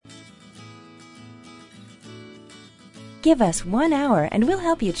Give us 1 hour and we'll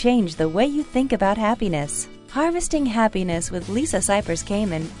help you change the way you think about happiness. Harvesting Happiness with Lisa Cypers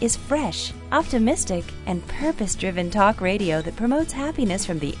Kamen is fresh, optimistic, and purpose-driven talk radio that promotes happiness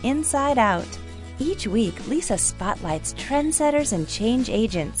from the inside out. Each week, Lisa spotlights trendsetters and change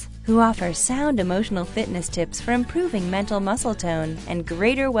agents who offer sound emotional fitness tips for improving mental muscle tone and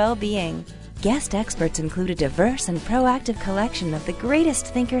greater well-being. Guest experts include a diverse and proactive collection of the greatest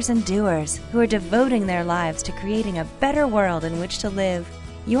thinkers and doers who are devoting their lives to creating a better world in which to live.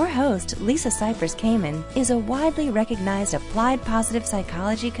 Your host, Lisa Cypers Kamen, is a widely recognized applied positive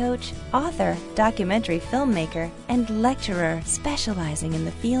psychology coach, author, documentary filmmaker, and lecturer specializing in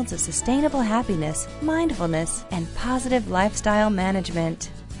the fields of sustainable happiness, mindfulness, and positive lifestyle management.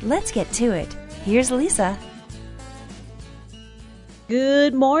 Let's get to it. Here's Lisa.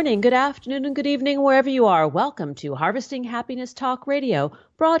 Good morning, good afternoon, and good evening, wherever you are. Welcome to Harvesting Happiness Talk Radio,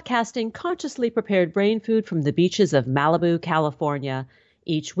 broadcasting consciously prepared brain food from the beaches of Malibu, California.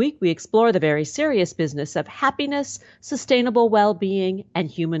 Each week, we explore the very serious business of happiness, sustainable well-being, and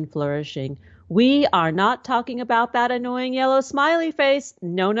human flourishing. We are not talking about that annoying yellow smiley face.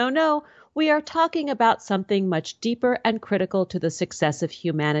 No, no, no. We are talking about something much deeper and critical to the success of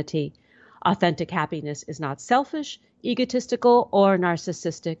humanity. Authentic happiness is not selfish, egotistical, or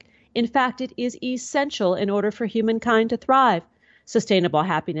narcissistic. In fact, it is essential in order for humankind to thrive. Sustainable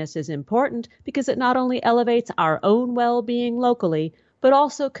happiness is important because it not only elevates our own well-being locally, but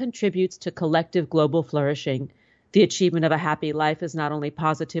also contributes to collective global flourishing. The achievement of a happy life is not only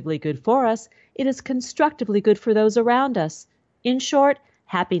positively good for us, it is constructively good for those around us. In short,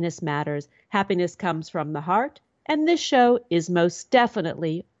 happiness matters. Happiness comes from the heart, and this show is most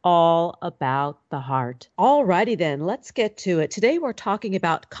definitely all about the heart. Alrighty then, let's get to it. Today we're talking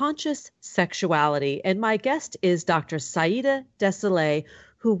about conscious sexuality, and my guest is Dr. Saida Desilets,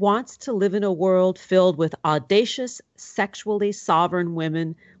 who wants to live in a world filled with audacious, sexually sovereign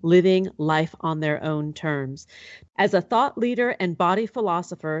women living life on their own terms. As a thought leader and body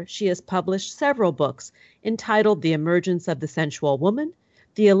philosopher, she has published several books entitled The Emergence of the Sensual Woman,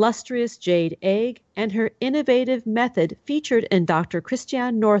 The Illustrious Jade Egg, and her innovative method featured in Dr.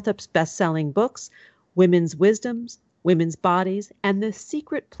 Christiane Northup's best-selling books, Women's Wisdoms, Women's Bodies, and the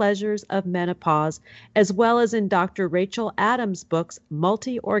Secret Pleasures of Menopause, as well as in Dr. Rachel Adams' books,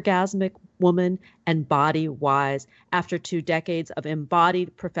 Multi-Orgasmic Woman and Body Wise. After 2 decades of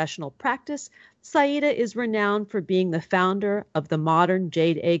embodied professional practice, Saida is renowned for being the founder of the modern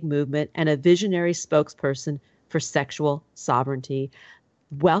Jade Egg movement and a visionary spokesperson for sexual sovereignty.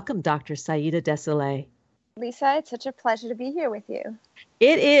 Welcome, Dr. Saida Desilets. Lisa, it's such a pleasure to be here with you.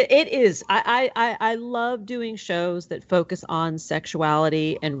 It is. I love doing shows that focus on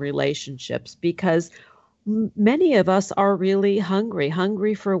sexuality and relationships because many of us are really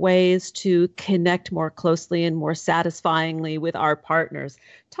hungry for ways to connect more closely and more satisfyingly with our partners.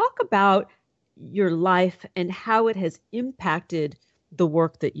 Talk about your life and how it has impacted the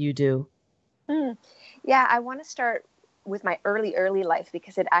work that you do. Yeah, I want to start with my early life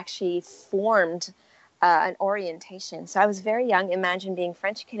because it actually formed an orientation. So I was very young. Imagine being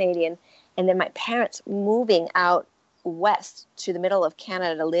French Canadian and then my parents moving out west to the middle of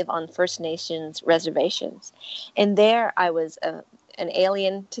Canada to live on First Nations reservations. And there I was an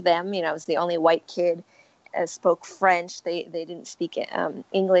alien to them. You know, I was the only white kid, spoke French. They didn't speak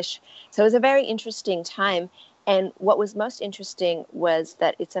English. So it was a very interesting time. And what was most interesting was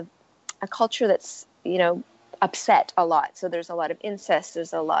that it's a culture that's, upset a lot. So there's a lot of incest,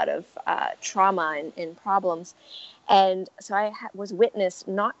 there's a lot of trauma and problems. And so I was witness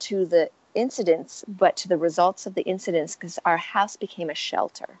not to the incidents, but to the results of the incidents because our house became a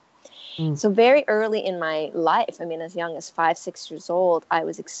shelter. So very early in my life, as young as 5, 6 years old, I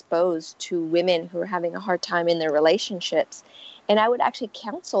was exposed to women who were having a hard time in their relationships. And I would actually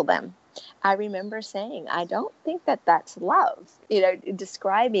counsel them. I remember saying, I don't think that that's love,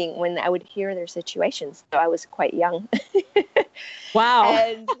 describing when I would hear their situations. So I was quite young. Wow.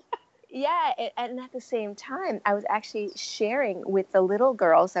 And yeah. And at the same time, I was actually sharing with the little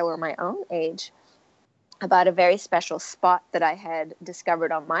girls that were my own age about a very special spot that I had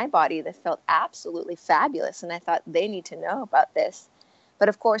discovered on my body that felt absolutely fabulous. And I thought they need to know about this. But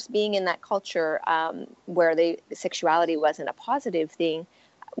of course, being in that culture where sexuality wasn't a positive thing,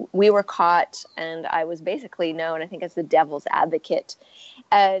 we were caught, and I was basically known, I think, as the devil's advocate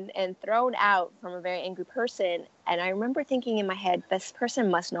and thrown out from a very angry person. And I remember thinking in my head, this person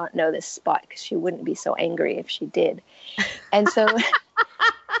must not know this spot because she wouldn't be so angry if she did. And so,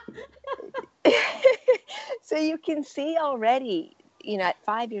 so you can see already, at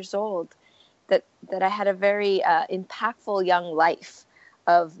 5 years old, that I had a very impactful young life.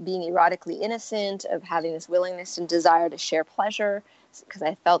 of being erotically innocent, of having this willingness and desire to share pleasure, because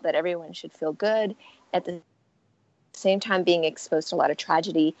I felt that everyone should feel good, at the same time being exposed to a lot of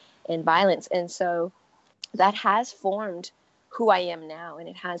tragedy and violence. And so that has formed who I am now, and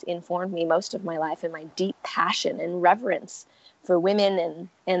it has informed me most of my life, and my deep passion and reverence for women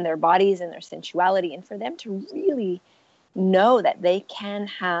and their bodies and their sensuality, and for them to really know that they can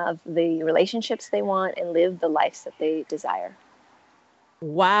have the relationships they want and live the lives that they desire.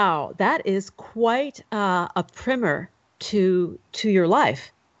 Wow, that is quite a primer to your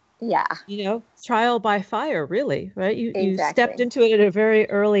life. Yeah, Trial by fire, really, right? You stepped exactly. into it at a very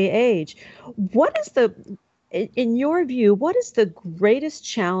early age. What is in your view, what is the greatest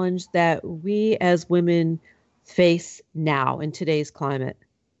challenge that we as women face now in today's climate?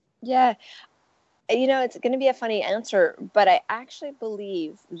 Yeah, it's going to be a funny answer, but I actually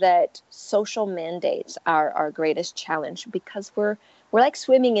believe that social mandates are our greatest challenge, because we're like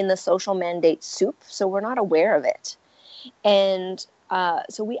swimming in the social mandate soup, so we're not aware of it. And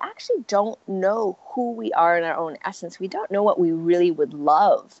so we actually don't know who we are in our own essence. We don't know what we really would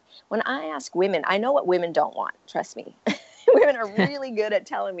love. When I ask women, I know what women don't want, trust me. Women are really good at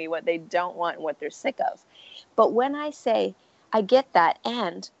telling me what they don't want and what they're sick of. But when I say, I get that,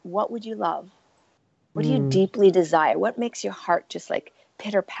 and what would you love? What do you Mm. deeply desire? What makes your heart just like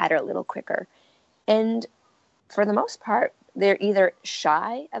pitter patter a little quicker? And for the most part, they're either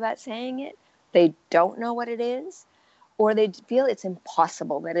shy about saying it, they don't know what it is, or they feel it's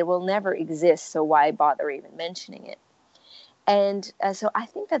impossible, that it will never exist, so why bother even mentioning it? And so I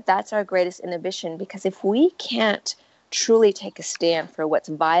think that that's our greatest inhibition, because if we can't truly take a stand for what's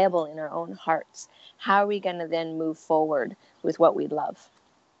viable in our own hearts, how are we going to then move forward with what we love?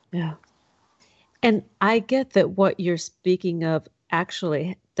 Yeah. And I get that what you're speaking of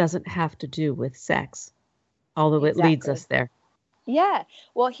actually doesn't have to do with sex, although it leads Exactly. us there. Yeah.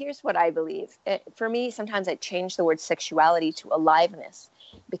 Well, here's what I believe. For me, sometimes I change the word sexuality to aliveness,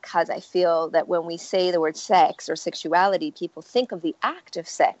 because I feel that when we say the word sex or sexuality, people think of the act of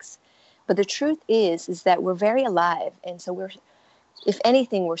sex. But the truth is that we're very alive. And so if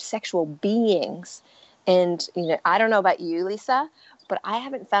anything, we're sexual beings. And, I don't know about you, Lisa, but I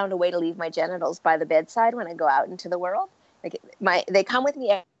haven't found a way to leave my genitals by the bedside when I go out into the world. Like they come with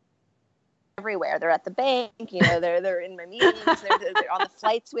me everywhere. They're at the bank, they're in my meetings, they're on the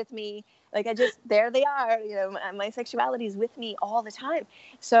flights with me. Like there they are, my sexuality is with me all the time.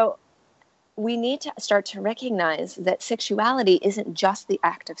 So we need to start to recognize that sexuality isn't just the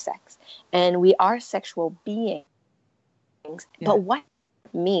act of sex, and we are sexual beings. Yeah. But what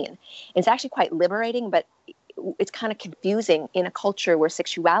does it mean? It's actually quite liberating, but it's kind of confusing in a culture where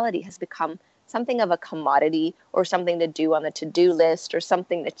sexuality has become something of a commodity, or something to do on the to-do list, or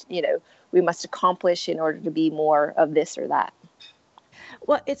something that, we must accomplish in order to be more of this or that.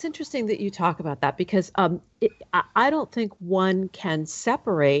 Well, it's interesting that you talk about that, because I don't think one can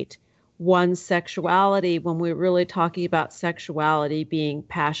separate one's sexuality when we're really talking about sexuality being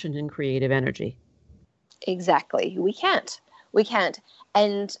passion and creative energy. Exactly. We can't. We can't.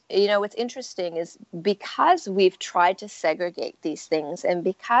 And, what's interesting is, because we've tried to segregate these things, and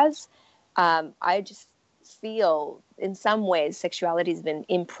because I just feel in some ways sexuality has been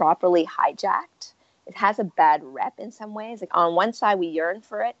improperly hijacked. It has a bad rep in some ways. Like, on one side, we yearn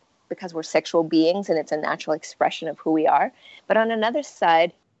for it because we're sexual beings and it's a natural expression of who we are. But on another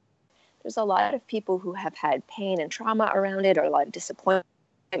side, there's a lot of people who have had pain and trauma around it, or a lot of disappointment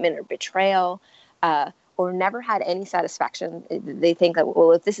or betrayal, or never had any satisfaction. They think that,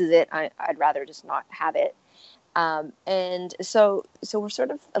 well, if this is it, I'd rather just not have it. And so we're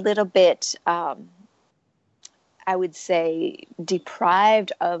sort of a little bit, I would say,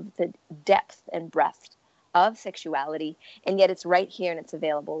 deprived of the depth and breadth of sexuality, and yet it's right here and it's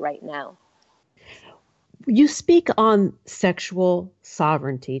available right now. You speak on sexual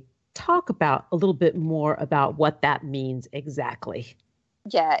sovereignty. Talk about a little bit more about what that means exactly.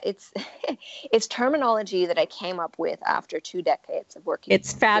 Yeah, it's terminology that I came up with after 2 decades of working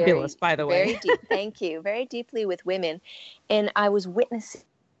It's fabulous, very, by the way. very deep. Thank you. Very deeply with women, and I was witnessing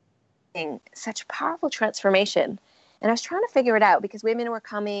such powerful transformation. And I was trying to figure it out, because women were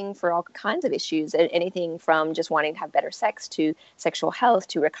coming for all kinds of issues, anything from just wanting to have better sex, to sexual health,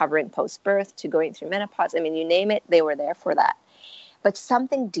 to recovering post-birth, to going through menopause. I mean, you name it, they were there for that. But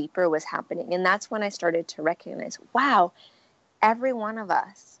something deeper was happening. And that's when I started to recognize, wow, every one of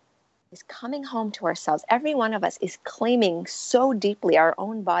us is coming home to ourselves. Every one of us is claiming so deeply our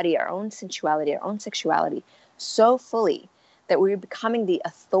own body, our own sensuality, our own sexuality so fully, that we're becoming the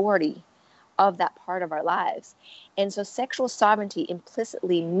authority of that part of our lives. And so sexual sovereignty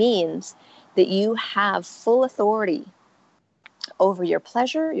implicitly means that you have full authority over your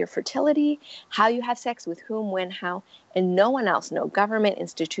pleasure, your fertility, how you have sex, with whom, when, how, and no one else, no government,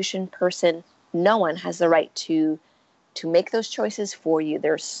 institution, person, no one has the right to make those choices for you.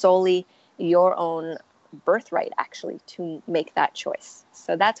 They're solely your own birthright, actually, to make that choice.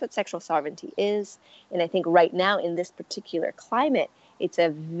 So that's what sexual sovereignty is. And I think right now in this particular climate, it's a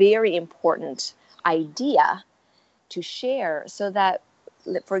very important idea to share, so that,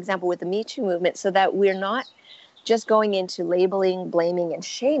 for example, with the Me Too movement, so that we're not just going into labeling, blaming, and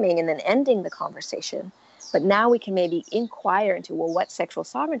shaming and then ending the conversation. But now we can maybe inquire into, well, what's sexual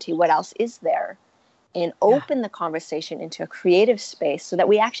sovereignty? What else is there? And open the conversation into a creative space so that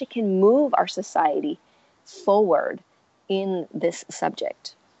we actually can move our society forward in this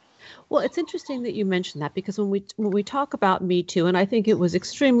subject. Well, it's interesting that you mentioned that, because when we talk about Me Too, and I think it was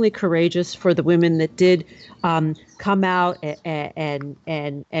extremely courageous for the women that did come out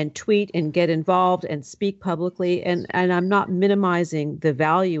and tweet and get involved and speak publicly, and I'm not minimizing the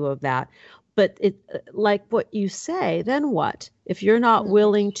value of that, but it, like what you say, then what? If you're not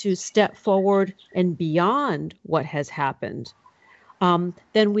willing to step forward and beyond what has happened,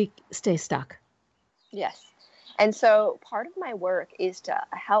 then we stay stuck. Yes. And so part of my work is to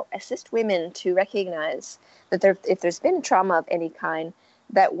help assist women to recognize that if there's been trauma of any kind,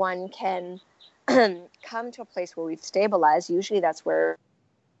 that one can come to a place where we've stabilized. Usually that's where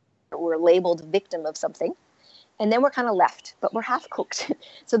we're labeled victim of something. And then we're kind of left, but we're half cooked.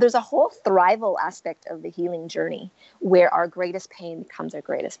 So there's a whole thrival aspect of the healing journey where our greatest pain becomes our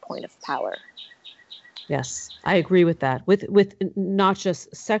greatest point of power. Yes, I agree with that. With not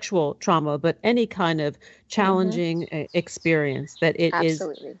just sexual trauma, but any kind of challenging experience, that it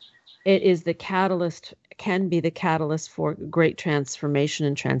is the catalyst, can be the catalyst for great transformation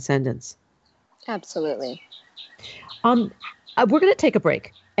and transcendence. Absolutely. We're going to take a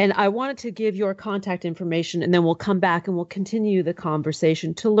break, and I wanted to give your contact information, and then we'll come back and we'll continue the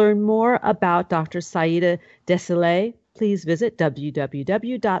conversation. To learn more about Dr. Saida Desilets, please visit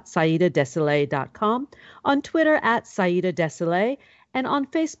www.saidadesilets.com, on Twitter @SaidaDesilets, and on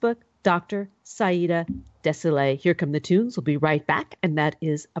Facebook, Dr. Saida Desilets. Here come the tunes. We'll be right back, and that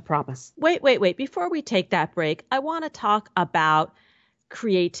is a promise. Wait. Before we take that break, I want to talk about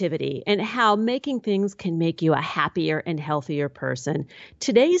creativity and how making things can make you a happier and healthier person.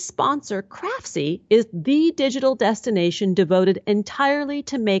 Today's sponsor, Craftsy, is the digital destination devoted entirely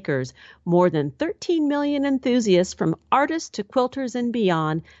to makers. More than 13 million enthusiasts, from artists to quilters and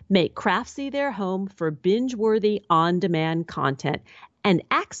beyond, make Craftsy their home for binge-worthy on-demand content and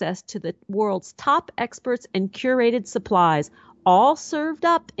access to the world's top experts and curated supplies, all served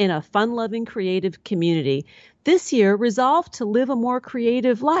up in a fun-loving creative community. This year, resolve to live a more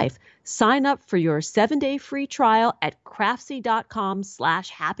creative life. Sign up for your 7-day free trial at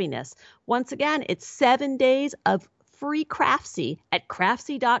craftsy.com/happiness. Once again, it's 7 days of free Craftsy at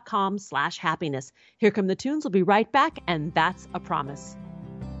craftsy.com/happiness. Here come the tunes. We'll be right back, and that's a promise.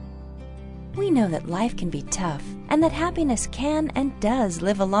 We know that life can be tough and that happiness can and does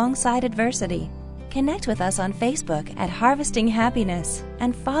live alongside adversity. Connect with us on Facebook at Harvesting Happiness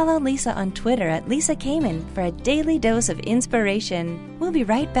and follow Lisa on Twitter at Lisa Kamen for a daily dose of inspiration. We'll be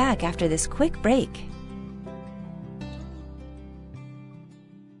right back after this quick break.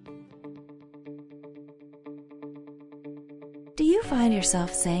 Do you find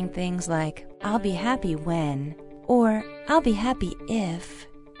yourself saying things like, "I'll be happy when," or "I'll be happy if"?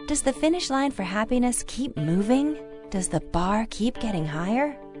 Does the finish line for happiness keep moving? Does the bar keep getting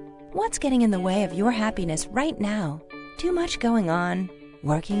higher? What's getting in the way of your happiness right now? Too much going on?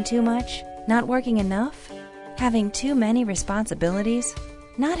 Working too much? Not working enough? Having too many responsibilities?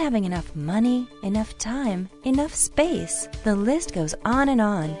 Not having enough money, enough time, enough space? The list goes on and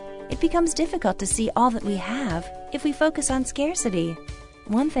on. It becomes difficult to see all that we have if we focus on scarcity.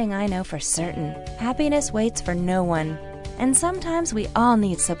 One thing I know for certain, happiness waits for no one, and sometimes we all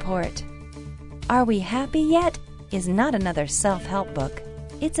need support. Are We Happy Yet? Is not another self-help book.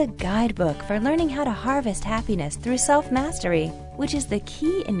 It's a guidebook for learning how to harvest happiness through self-mastery, which is the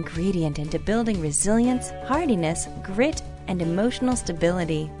key ingredient into building resilience, hardiness, grit, and emotional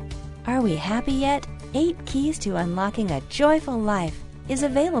stability. Are We Happy Yet? 8 Keys to Unlocking a Joyful Life is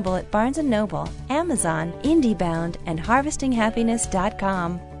available at Barnes & Noble, Amazon, IndieBound, and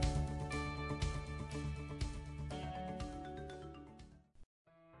HarvestingHappiness.com.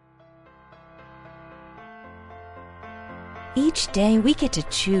 Each day we get to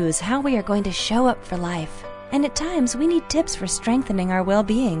choose how we are going to show up for life, and at times we need tips for strengthening our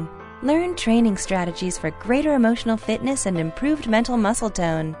well-being. Learn training strategies for greater emotional fitness and improved mental muscle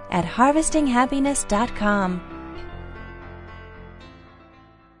tone at HarvestingHappiness.com.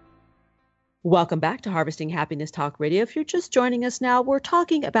 Welcome back to Harvesting Happiness Talk Radio. If you're just joining us now, we're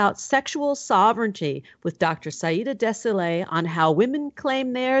talking about sexual sovereignty with Dr. Saida Desilets on how women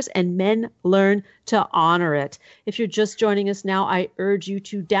claim theirs and men learn to honor it. If you're just joining us now, I urge you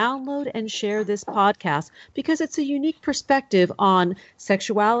to download and share this podcast because it's a unique perspective on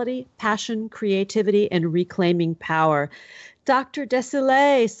sexuality, passion, creativity, and reclaiming power. Dr.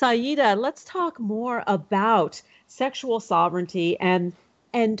 Desilets, Saida, let's talk more about sexual sovereignty and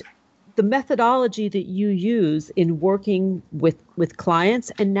the methodology that you use in working with clients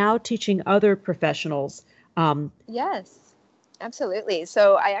and now teaching other professionals. Yes, absolutely.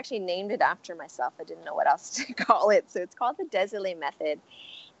 So I actually named it after myself. I didn't know what else to call it. So it's called the Desilets method,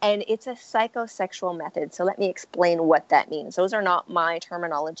 and it's a psychosexual method. So let me explain what that means. Those are not my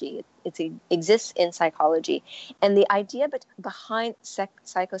terminology. It exists in psychology. And the idea behind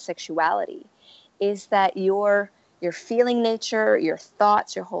psychosexuality is that your feeling nature, your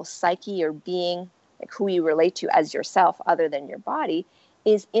thoughts, your whole psyche, your being, like who you relate to as yourself other than your body,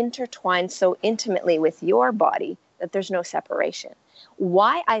 is intertwined so intimately with your body that there's no separation.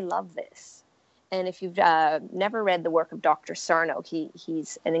 Why I love this, and if you've never read the work of Dr. Sarno,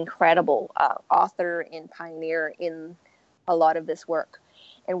 he's an incredible author and pioneer in a lot of this work.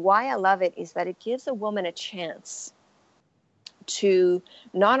 And why I love it is that it gives a woman a chance to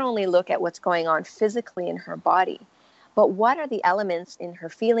not only look at what's going on physically in her body, but what are the elements in her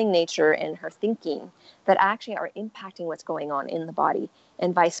feeling nature and her thinking that actually are impacting what's going on in the body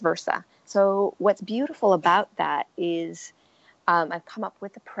and vice versa. So what's beautiful about that is I've come up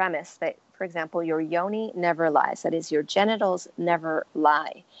with the premise that, for example, your yoni never lies. That is, your genitals never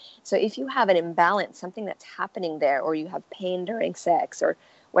lie. So if you have an imbalance, something that's happening there, or you have pain during sex or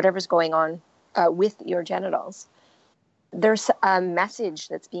whatever's going on with your genitals, there's a message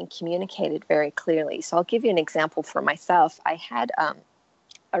that's being communicated very clearly. So I'll give you an example for myself. I had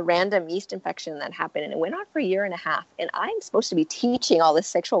a random yeast infection that happened, and it went on for a year and a half. And I'm supposed to be teaching all this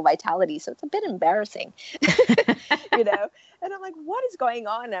sexual vitality, so it's a bit embarrassing, you know? And I'm like, what is going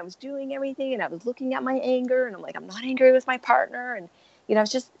on? And I was doing everything, and I was looking at my anger, and I'm like, I'm not angry with my partner. And, you know, I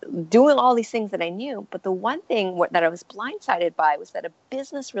was just doing all these things that I knew. But the one thing that I was blindsided by was that a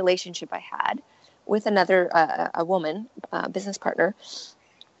business relationship I had with another, a woman, business partner,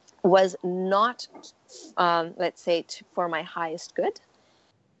 was not, let's say, for my highest good.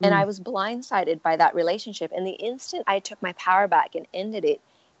 And I was blindsided by that relationship. And the instant I took my power back and ended it,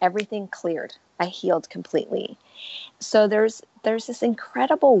 everything cleared. I healed completely. So there's this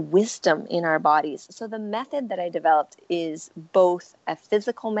incredible wisdom in our bodies. So the method that I developed is both a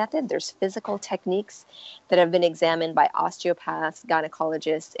physical method. There's physical techniques that have been examined by osteopaths,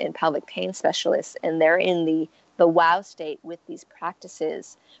 gynecologists, and pelvic pain specialists. And they're in the wow state with these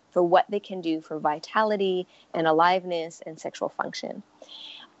practices for what they can do for vitality and aliveness and sexual function.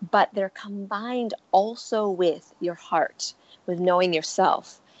 But they're combined also with your heart, with knowing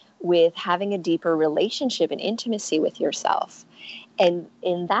yourself, with having a deeper relationship and intimacy with yourself. And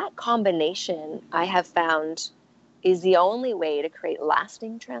in that combination, I have found is the only way to create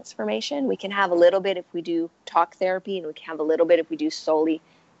lasting transformation. We can have a little bit if we do talk therapy, and we can have a little bit if we do solely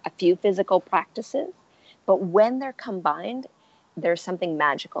a few physical practices. But when they're combined, there's something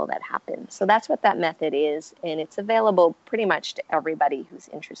magical that happens. So that's what that method is, and it's available pretty much to everybody who's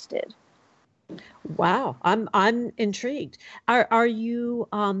interested. Wow, I'm intrigued. Are you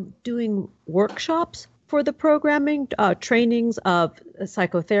doing workshops for the programming, trainings of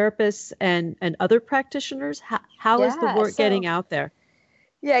psychotherapists and other practitioners? How is the work getting out there?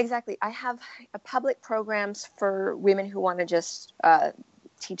 Yeah, exactly. I have public programs for women who want to just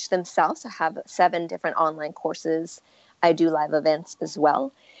teach themselves. I have 7 different online courses. I do live events as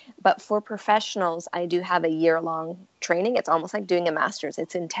well. But for professionals, I do have a year-long training. It's almost like doing a master's.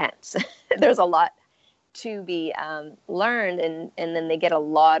 It's intense. There's a lot to be learned, and then they get a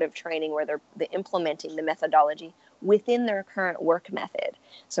lot of training where they're implementing the methodology within their current work method.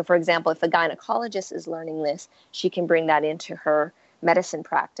 So, for example, if a gynecologist is learning this, she can bring that into her medicine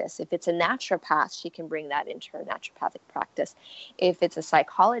practice. If it's a naturopath, she can bring that into her naturopathic practice. If it's a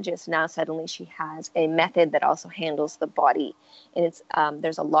psychologist, now suddenly she has a method that also handles the body. And it's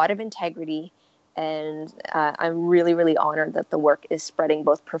there's a lot of integrity, and I'm really, really honored that the work is spreading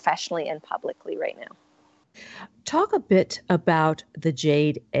both professionally and publicly right now. Talk a bit about the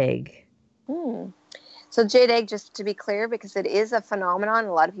jade egg. So jade egg, just to be clear, because it is a phenomenon,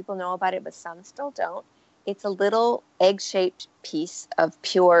 a lot of people know about it, but some still don't. It's a little egg-shaped piece of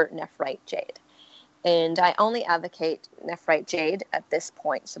pure nephrite jade. And I only advocate nephrite jade at this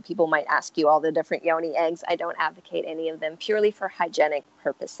point. So people might ask you all the different yoni eggs. I don't advocate any of them purely for hygienic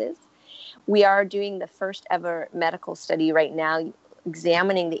purposes. We are doing the first ever medical study right now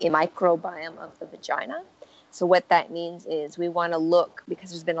examining the microbiome of the vagina. So what that means is we want to look, because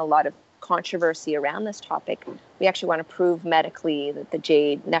there's been a lot of controversy around this topic, we actually want to prove medically that the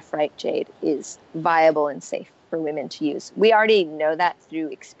jade, nephrite jade, is viable and safe for women to use. We already know that through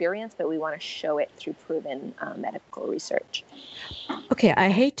experience, but we want to show it through proven medical research. Okay, I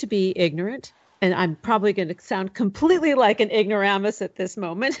hate to be ignorant, and I'm probably going to sound completely like an ignoramus at this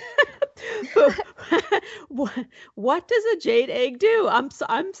moment. But what does a jade egg do? I'm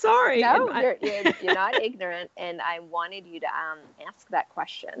sorry. No, you're not ignorant, and I wanted you to ask that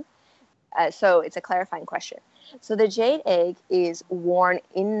question. So it's a clarifying question. So the jade egg is worn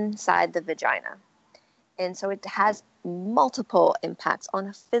inside the vagina. And so it has multiple impacts on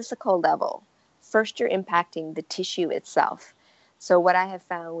a physical level. First, you're impacting the tissue itself. So what I have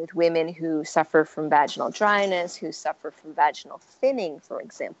found with women who suffer from vaginal dryness, who suffer from vaginal thinning, for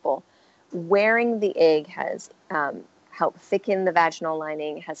example, wearing the egg has helped thicken the vaginal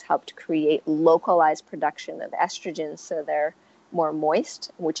lining, has helped create localized production of estrogen, so they're more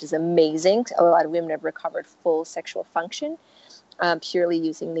moist, which is amazing. A lot of women have recovered full sexual function purely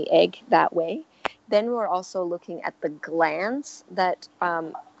using the egg that way. Then we're also looking at the glands that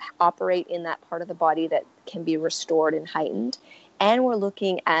operate in that part of the body that can be restored and heightened. And we're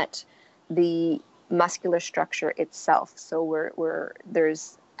looking at the muscular structure itself. So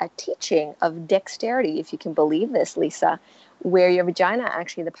there's a teaching of dexterity, if you can believe this, Lisa, where your vagina,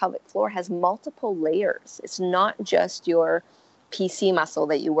 actually the pelvic floor, has multiple layers. It's not just your PC muscle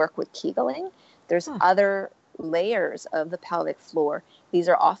that you work with Kegeling. There's other layers of the pelvic floor. These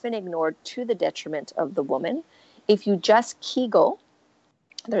are often ignored to the detriment of the woman. If you just Kegel,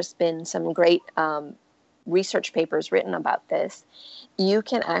 there's been some great research papers written about this, you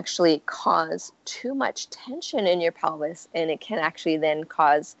can actually cause too much tension in your pelvis, and it can actually then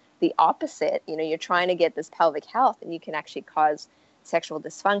cause the opposite. You know, you're trying to get this pelvic health, and you can actually cause sexual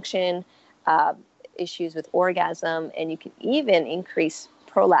dysfunction, issues with orgasm, and you can even increase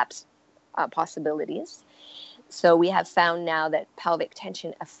prolapse possibilities. So we have found now that pelvic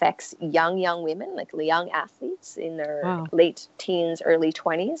tension affects young women, like young athletes in their late teens, early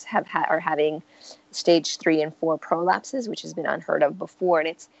 20s, are having stage 3 and 4 prolapses, which has been unheard of before, and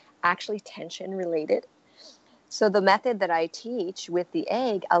it's actually tension related. So the method that I teach with the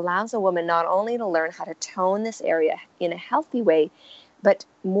egg allows a woman not only to learn how to tone this area in a healthy way, but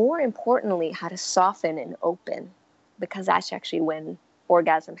more importantly, how to soften and open, because that's actually when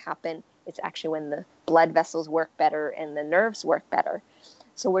orgasm happens. It's actually when the blood vessels work better and the nerves work better.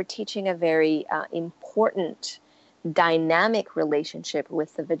 So we're teaching a very important dynamic relationship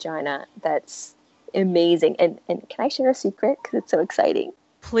with the vagina that's amazing. And can I share a secret? Because it's so exciting.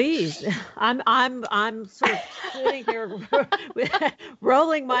 Please. I'm sort of sitting here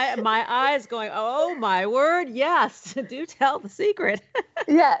rolling my eyes going, oh my word, yes, do tell the secret.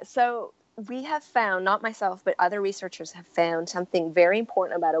 Yeah, so we have found, not myself, but other researchers have found something very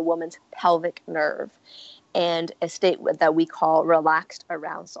important about a woman's pelvic nerve and a state that we call relaxed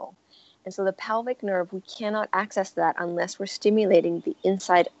arousal. And so the pelvic nerve, we cannot access that unless we're stimulating the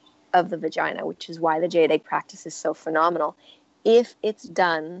inside of the vagina, which is why the jade egg practice is so phenomenal, if it's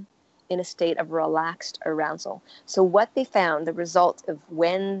done in a state of relaxed arousal. So what they found, the result of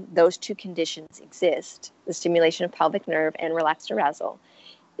when those two conditions exist, the stimulation of pelvic nerve and relaxed arousal,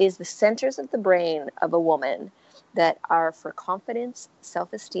 is the centers of the brain of a woman that are for confidence,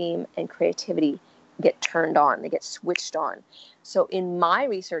 self-esteem, and creativity get turned on. They get switched on. So in my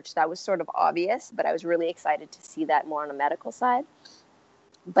research, that was sort of obvious, but I was really excited to see that more on a medical side.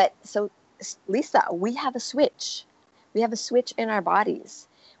 But so, Lisa, we have a switch. We have a switch in our bodies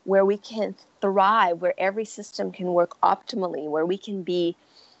where we can thrive, where every system can work optimally, where we can be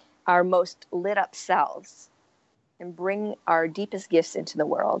our most lit up selves and bring our deepest gifts into the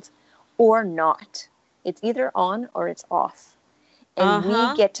world, or not. It's either on or it's off. And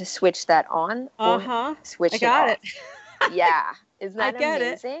we get to switch that on or switch it off. Yeah. Isn't that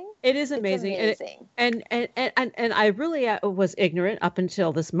amazing? It is amazing. It's amazing. And I really was ignorant up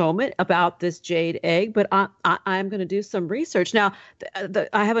until this moment about this jade egg, but I'm going to do some research. Now,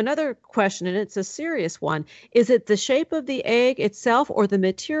 I have another question, and it's a serious one. Is it the shape of the egg itself or the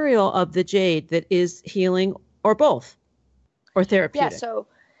material of the jade that is healing, or both, or therapeutic? Yeah,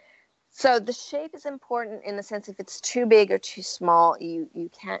 so the shape is important in the sense if it's too big or too small, you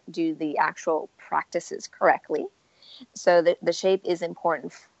can't do the actual practices correctly. So the shape is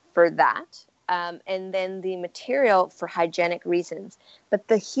important for that. And then the material for hygienic reasons. But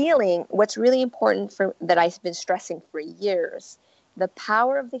the healing, what's really important that I've been stressing for years, the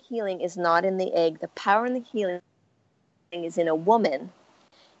power of the healing is not in the egg. The power in the healing is in a woman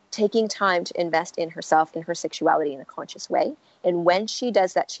taking time to invest in herself, in her sexuality in a conscious way. And when she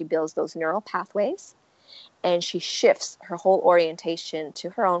does that, she builds those neural pathways and she shifts her whole orientation to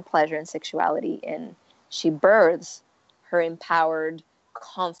her own pleasure and sexuality. And she births her empowered,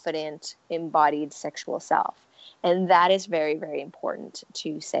 confident, embodied sexual self. And that is very, very important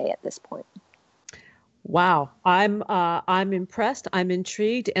to say at this point. Wow. I'm impressed. I'm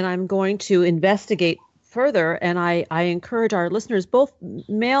intrigued, and I'm going to investigate further. And I encourage our listeners, both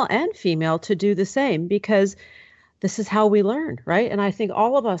male and female, to do the same, because this is how we learn, right? And I think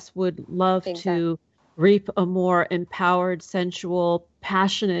all of us would love to reap a more empowered, sensual,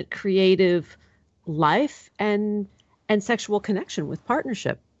 passionate, creative life and sexual connection with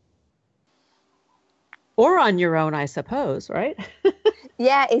partnership. Or on your own, I suppose, right?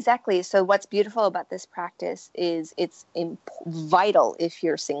 Yeah, exactly. So what's beautiful about this practice is it's vital if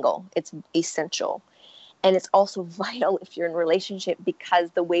you're single. It's essential. And it's also vital if you're in a relationship,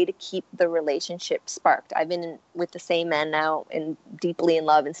 because the way to keep the relationship sparked. I've been with the same man now and deeply in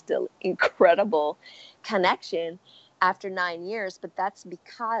love and still incredible connection after 9 years. But that's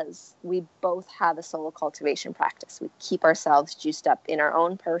because we both have a soul cultivation practice. We keep ourselves juiced up in our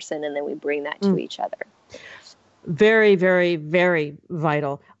own person, and then we bring that to each other. Very, very, very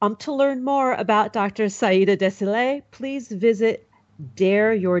vital. To learn more about Dr. Saida Desilets, please visit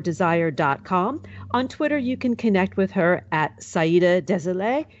dareyourdesire.com. On Twitter, you can connect with her at Saida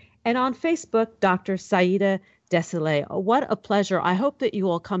Desilets, and on Facebook, Dr. Saida Desilets. What a pleasure. I hope that you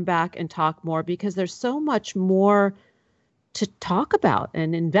will come back and talk more, because there's so much more to talk about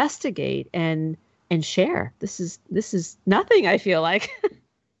and investigate and share. This is nothing, I feel like.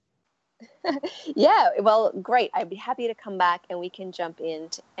 Yeah, well, great. I'd be happy to come back and we can jump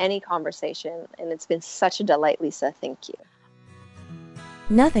into any conversation. And it's been such a delight, Lisa. Thank you.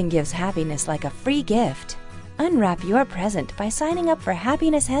 Nothing gives happiness like a free gift. Unwrap your present by signing up for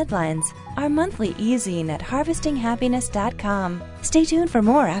Happiness Headlines, our monthly e-zine at harvestinghappiness.com. Stay tuned for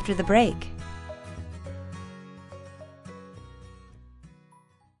more after the break.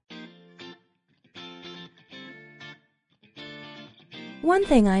 One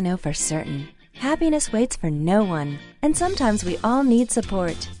thing I know for certain, happiness waits for no one, and sometimes we all need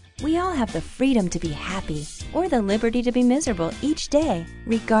support. We all have the freedom to be happy, or the liberty to be miserable each day,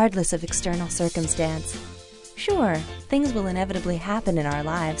 regardless of external circumstance. Sure, things will inevitably happen in our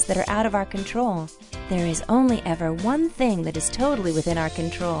lives that are out of our control. There is only ever one thing that is totally within our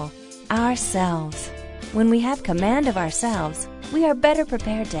control: ourselves. When we have command of ourselves, we are better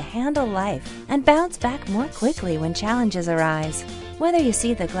prepared to handle life and bounce back more quickly when challenges arise. Whether you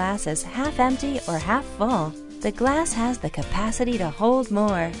see the glass as half empty or half full, the glass has the capacity to hold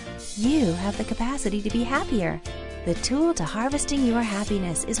more. You have the capacity to be happier. The tool to harvesting your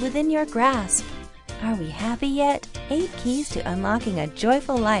happiness is within your grasp. Are we happy yet? 8 Keys to Unlocking a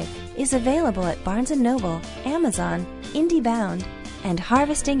Joyful Life is available at Barnes & Noble, Amazon, IndieBound, and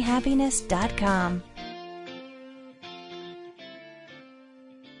harvestinghappiness.com.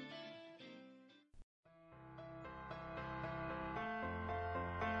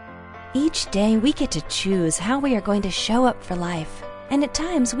 Each day we get to choose how we are going to show up for life, and at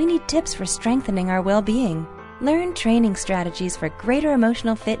times we need tips for strengthening our well-being. Learn training strategies for greater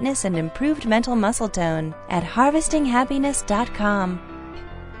emotional fitness and improved mental muscle tone at harvestinghappiness.com.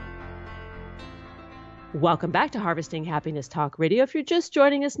 Welcome back to Harvesting Happiness Talk Radio. If you're just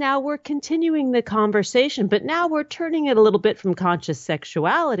joining us now, we're continuing the conversation, but now we're turning it a little bit from conscious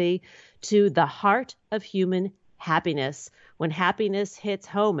sexuality to the heart of human happiness, when happiness hits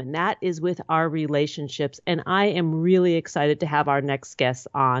home, and that is with our relationships. And I am really excited to have our next guest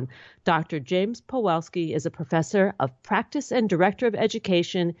on. Dr. James Pawelski is a professor of practice and director of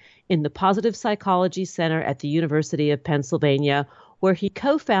education in the Positive Psychology Center at the University of Pennsylvania, where he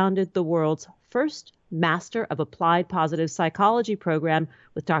co-founded the world's first Master of Applied Positive Psychology program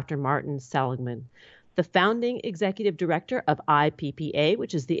with Dr. Martin Seligman. The founding executive director of IPPA,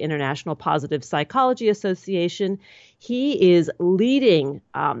 which is the International Positive Psychology Association. He is leading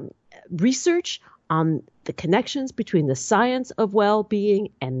research on the connections between the science of well-being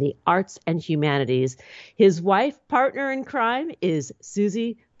and the arts and humanities. His wife, partner in crime, is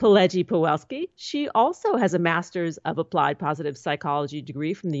Susie Pileggi-Pawelski. She also has a Master's of Applied Positive Psychology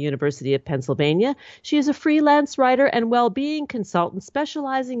degree from the University of Pennsylvania. She is a freelance writer and well-being consultant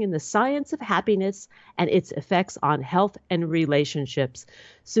specializing in the science of happiness and its effects on health and relationships.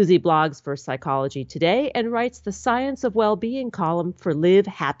 Susie blogs for Psychology Today and writes the Science of Well-being column for Live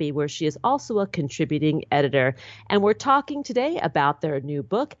Happy, where she is also a contributing editor. And we're talking today about their new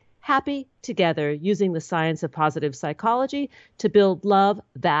book, Happy Together, using the science of positive psychology to build love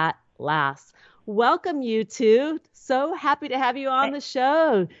that lasts. welcome you two. So happy to have you on the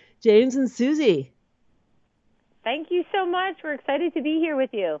show, James and Susie. Thank you so much. We're excited to be here with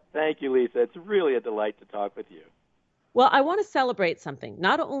you. Thank you, Lisa. It's really a delight to talk with you. Well, I want to celebrate something.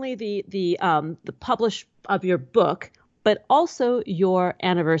 Not only the publish of your book, but also your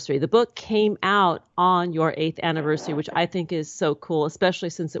anniversary. The book came out on your 8th anniversary, which I think is so cool, especially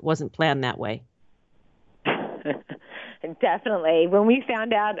since it wasn't planned that way. Definitely. When we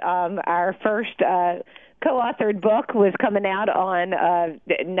found out our first co-authored book was coming out on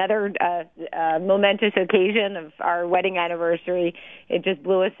another momentous occasion of our wedding anniversary, it just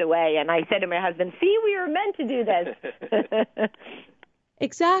blew us away. And I said to my husband, see, we were meant to do this.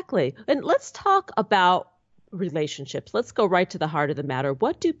 Exactly. And let's talk about relationships. Let's go right to the heart of the matter.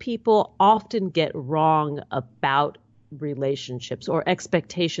 What do people often get wrong about relationships or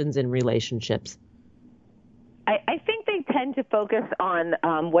expectations in relationships? I think they tend to focus on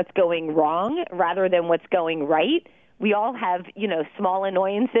what's going wrong rather than what's going right. We all have, small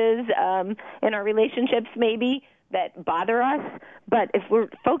annoyances in our relationships maybe that bother us. But if we're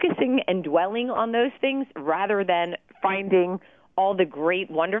focusing and dwelling on those things rather than finding all the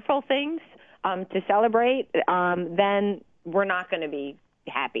great, wonderful things to celebrate, then we're not going to be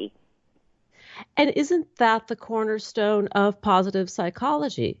happy. And isn't that the cornerstone of positive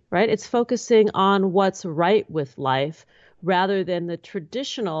psychology, right? It's focusing on what's right with life rather than the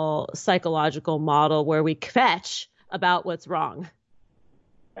traditional psychological model where we kvetch about what's wrong.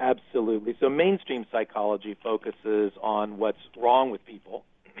 Absolutely. So mainstream psychology focuses on what's wrong with people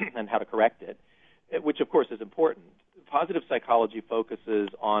and how to correct it, which of course is important. Positive psychology focuses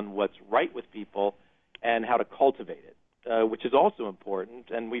on what's right with people and how to cultivate it, which is also important,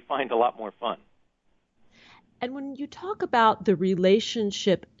 and we find a lot more fun. And when you talk about the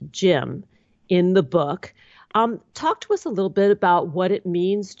relationship gym in the book, talk to us a little bit about what it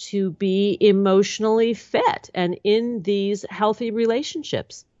means to be emotionally fit and in these healthy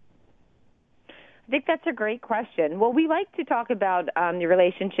relationships. I think that's a great question. Well, we like to talk about the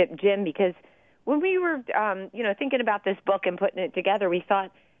relationship gym because when we were, thinking about this book and putting it together, we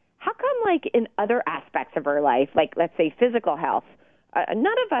thought, how come, like, in other aspects of our life, like, let's say, physical health,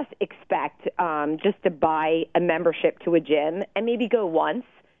 none of us expect just to buy a membership to a gym and maybe go once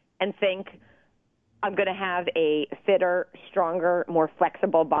and think, I'm going to have a fitter, stronger, more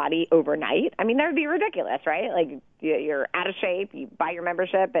flexible body overnight. I mean, that would be ridiculous, right? Like, you're out of shape, you buy your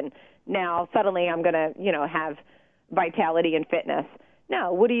membership, and now suddenly I'm going to, have vitality and fitness.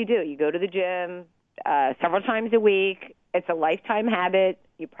 No, what do? You go to the gym several times a week. It's a lifetime habit.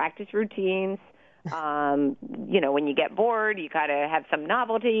 You practice routines. When you get bored, you kind of have some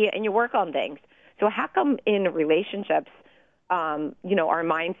novelty and you work on things. So how come in relationships, our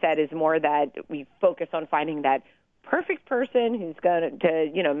mindset is more that we focus on finding that perfect person who's going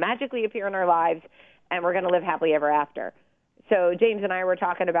to, magically appear in our lives and we're going to live happily ever after. So James and I were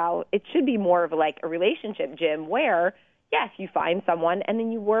talking about it should be more of like a relationship gym where, yes, you find someone and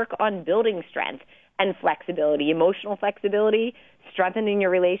then you work on building strength and flexibility, emotional flexibility, strengthening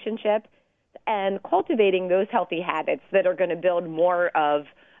your relationship, and cultivating those healthy habits that are going to build more of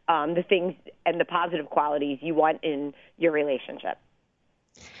the things and the positive qualities you want in your relationship.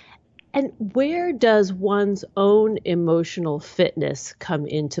 And where does one's own emotional fitness come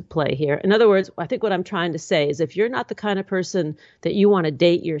into play here? In other words, I think what I'm trying to say is if you're not the kind of person that you want to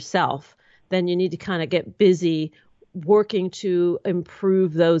date yourself, then you need to kind of get busy working to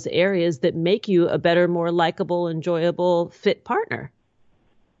improve those areas that make you a better, more likable, enjoyable, fit partner.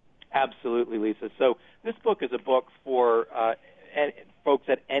 Absolutely, Lisa. So this book is a book for folks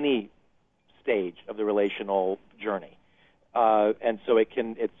at any stage of the relational journey, and so it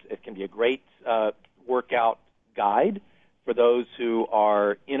can be a great workout guide for those who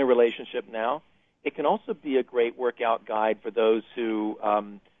are in a relationship now. It can also be a great workout guide for those who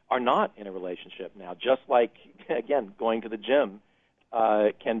are not in a relationship now. Just like, again, going to the gym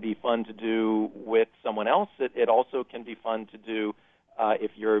can be fun to do with someone else. It also can be fun to do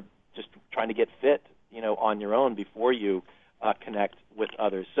if you're just trying to get fit, on your own before you connect with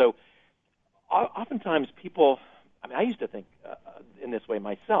others. So oftentimes people, I used to think in this way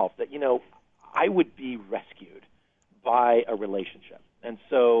myself, that, I would be rescued by a relationship. And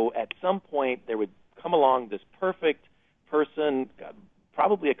so at some point there would come along this perfect person,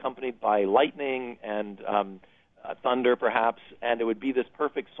 probably accompanied by lightning and thunder perhaps, and it would be this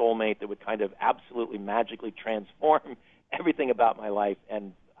perfect soulmate that would kind of absolutely magically transform everything about my life,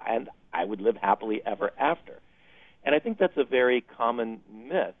 and I would live happily ever after. And I think that's a very common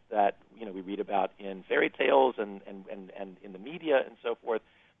myth that we read about in fairy tales and in the media and so forth.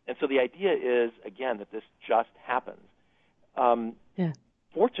 And so the idea is, again, that this just happens. Yeah.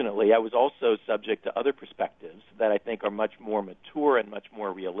 fortunately, I was also subject to other perspectives that I think are much more mature and much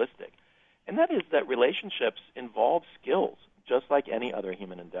more realistic. And that is that relationships involve skills, just like any other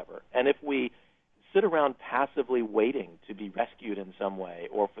human endeavor. And if we sit around passively waiting to be rescued in some way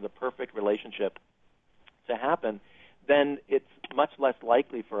or for the perfect relationship to happen, then it's much less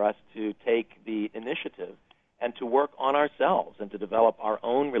likely for us to take the initiative and to work on ourselves and to develop our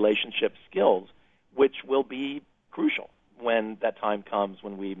own relationship skills, which will be crucial when that time comes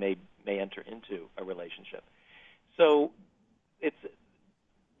when we may enter into a relationship. So it's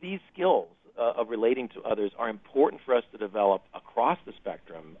these skills of relating to others are important for us to develop across the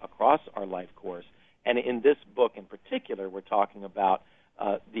spectrum, across our life course. And in this book in particular, we're talking about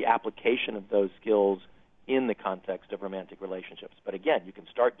the application of those skills in the context of romantic relationships. But again, you can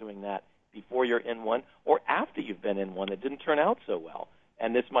start doing that before you're in one or after you've been in one that didn't turn out so well.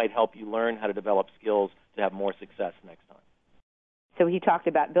 And this might help you learn how to develop skills to have more success next time. So he talked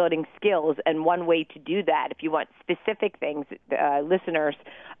about building skills, and one way to do that, if you want specific things, listeners,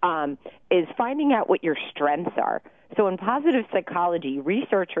 is finding out what your strengths are. So in positive psychology,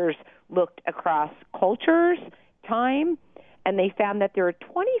 researchers looked across cultures, time, and they found that there are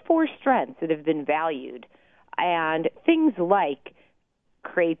 24 strengths that have been valued. And things like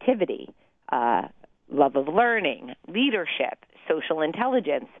creativity, love of learning, leadership, social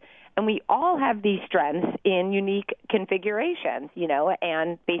intelligence. And we all have these strengths in unique configurations,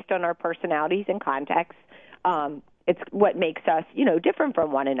 and based on our personalities and contexts, it's what makes us, different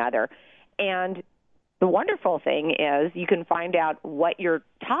from one another. And the wonderful thing is you can find out what your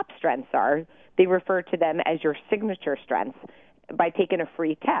top strengths are. They refer to them as your signature strengths by taking a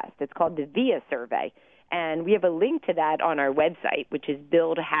free test. It's called the VIA survey. And we have a link to that on our website, which is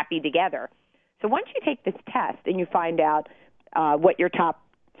Build Happy Together. So once you take this test and you find out what your top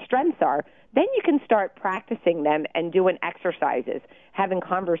strengths are, then you can start practicing them and doing exercises, having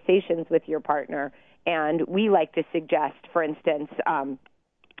conversations with your partner. And we like to suggest, for instance,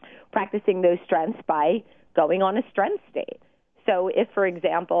 practicing those strengths by going on a strengths date. So if, for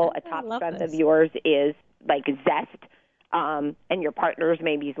example, a top strength of yours is like zest, and your partner's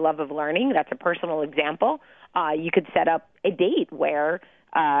maybe is love of learning, that's a personal example, you could set up a date where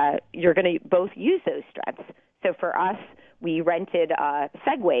you're going to both use those strengths. So for us, we rented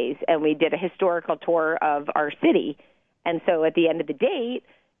Segways, and we did a historical tour of our city. And so at the end of the date,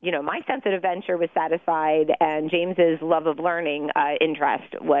 my sense of adventure was satisfied, and James's love of learning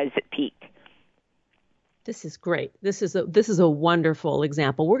interest was piqued. This is great. This is a wonderful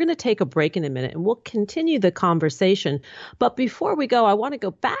example. We're going to take a break in a minute, and we'll continue the conversation. But before we go, I want to go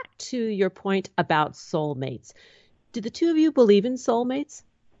back to your point about soulmates. Do the two of you believe in soulmates?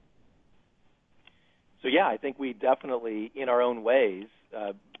 So, yeah, I think we definitely, in our own ways,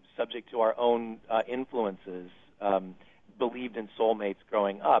 subject to our own influences, believed in soulmates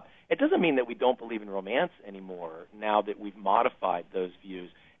growing up. It doesn't mean that we don't believe in romance anymore now that we've modified those views.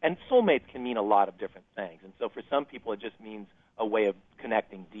 And soulmates can mean a lot of different things. And so for some people, it just means a way of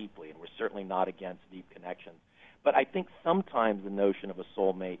connecting deeply, and we're certainly not against deep connections. But I think sometimes the notion of a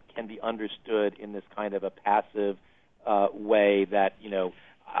soulmate can be understood in this kind of a passive way that,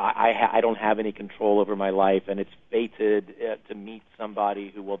 I don't have any control over my life, and it's fated to meet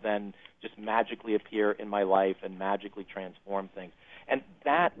somebody who will then just magically appear in my life and magically transform things. And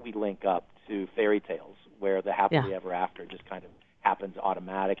that we link up to fairy tales, where the happily ever after just kind of happens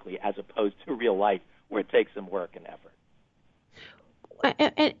automatically, as opposed to real life, where it takes some work and effort.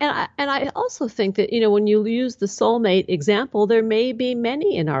 And I also think that, when you use the soulmate example, there may be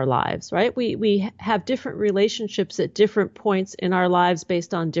many in our lives, right? We have different relationships at different points in our lives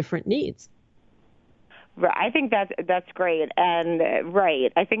based on different needs. I think that's great. And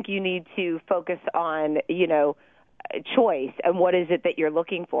right, I think you need to focus on, choice and what is it that you're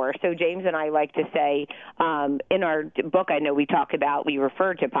looking for. So James and I like to say in our book, I know we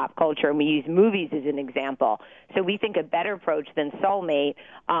refer to pop culture, and we use movies as an example. So we think a better approach than soulmate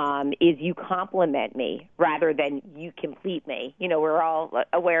is you complement me rather than you complete me. We're all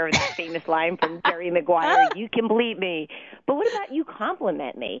aware of that famous line from Jerry Maguire, you complete me. But what about you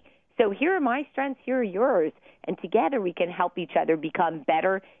complement me? So here are my strengths, here are yours. And together we can help each other become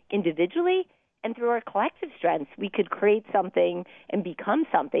better individually. And through our collective strengths, we could create something and become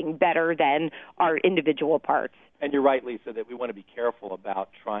something better than our individual parts. And you're right, Lisa, that we want to be careful about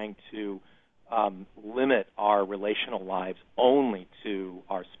trying to limit our relational lives only to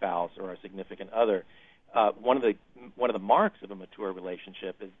our spouse or our significant other. One of the marks of a mature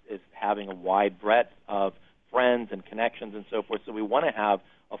relationship is having a wide breadth of friends and connections and so forth. So we want to have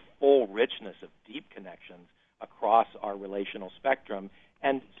a full richness of deep connections across our relational spectrum.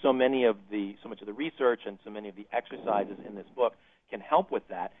 And so much of the research and so many of the exercises in this book can help with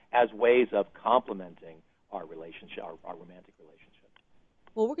that as ways of complementing our relationship, our romantic relationship.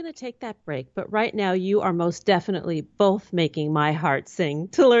 Well, we're going to take that break, but right now you are most definitely both making my heart sing.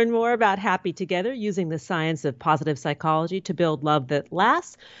 To learn more about Happy Together, using the science of positive psychology to build love that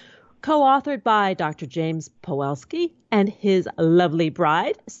lasts, co-authored by Dr. James Pawelski and his lovely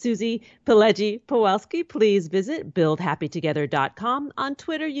bride, Susie Pileggi-Pawelski. Please visit buildhappytogether.com. On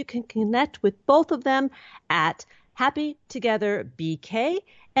Twitter, you can connect with both of them at HappyTogetherBK,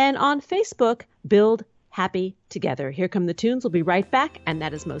 and on Facebook, Build Happy Together. Here come the tunes. We'll be right back, and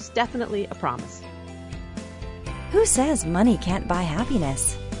that is most definitely a promise. Who says money can't buy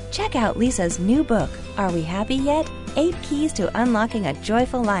happiness? Check out Lisa's new book, Are We Happy Yet? 8 Keys to Unlocking a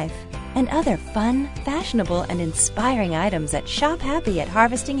Joyful Life, and other fun, fashionable, and inspiring items at shophappy at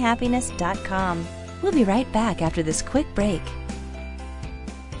harvestinghappiness.com. We'll be right back after this quick break.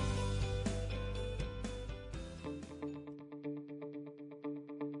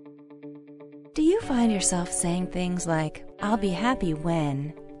 Do you find yourself saying things like, I'll be happy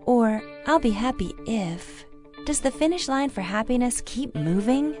when, or I'll be happy if? Does the finish line for happiness keep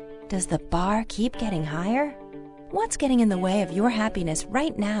moving? Does the bar keep getting higher? What's getting in the way of your happiness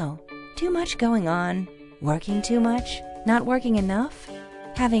right now? Too much going on? Working too much? Not working enough?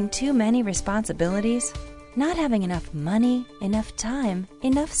 Having too many responsibilities? Not having enough money, enough time,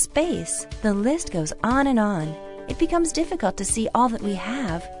 enough space? The list goes on and on. It becomes difficult to see all that we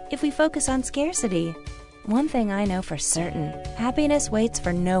have if we focus on scarcity. One thing I know for certain, happiness waits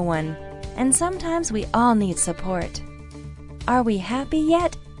for no one, and sometimes we all need support. Are We Happy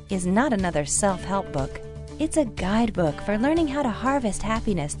Yet? Is not another self-help book. It's a guidebook for learning how to harvest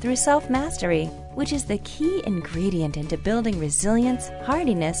happiness through self-mastery, which is the key ingredient into building resilience,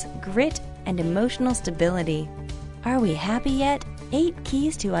 hardiness, grit, and emotional stability. Are We Happy Yet? 8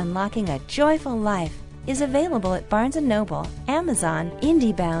 Keys to Unlocking a Joyful Life is available at Barnes & Noble, Amazon,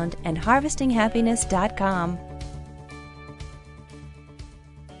 IndieBound, and harvestinghappiness.com.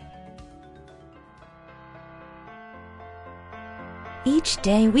 Each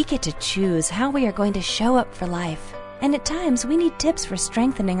day we get to choose how we are going to show up for life, and at times we need tips for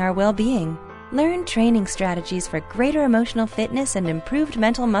strengthening our well-being. Learn training strategies for greater emotional fitness and improved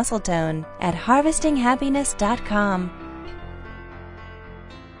mental muscle tone at harvestinghappiness.com.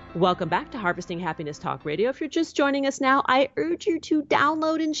 Welcome back to Harvesting Happiness Talk Radio. If you're just joining us now, I urge you to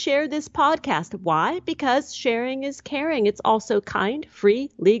download and share this podcast. Why? Because sharing is caring. It's also kind,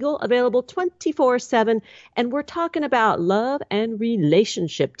 free, legal, available 24/7. And we're talking about love and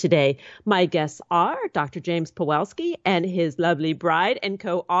relationship today. My guests are Dr. James Pawelski and his lovely bride and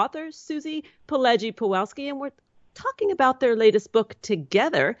co-author, Susie Pileggi-Pawelski. And we're talking about their latest book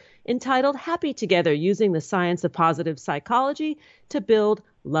together, entitled Happy Together, using the science of positive psychology to build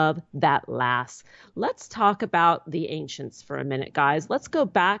love that lasts. Let's talk about the ancients for a minute, guys. Let's go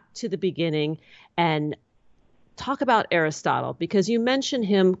back to the beginning and talk about Aristotle, because you mention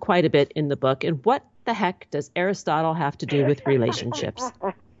him quite a bit in the book. And what the heck does Aristotle have to do with relationships?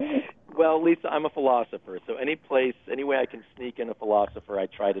 Well, Lisa, I'm a philosopher, so any way I can sneak in a philosopher, I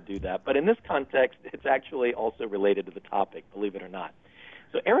try to do that. But in this context, it's actually also related to the topic, believe it or not.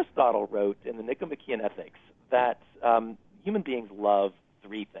 So Aristotle wrote in the Nicomachean Ethics that human beings love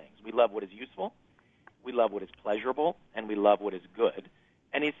 3 things. We love what is useful, we love what is pleasurable, and we love what is good.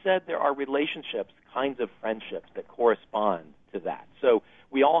 And he said there are relationships, kinds of friendships that correspond to that. So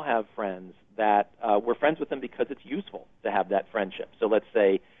we all have friends that we're friends with them because it's useful to have that friendship. So let's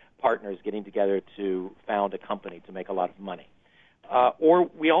say partners getting together to found a company to make a lot of money. Or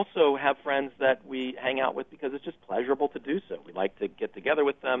we also have friends that we hang out with because it's just pleasurable to do so. We like to get together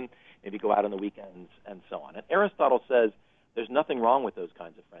with them, maybe go out on the weekends, and so on. And Aristotle says there's nothing wrong with those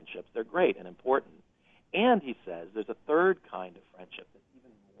kinds of friendships. They're great and important. And he says there's a third kind of friendship that's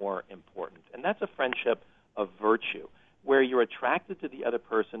even more important, and that's a friendship of virtue, where you're attracted to the other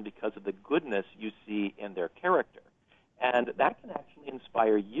person because of the goodness you see in their character. And that can actually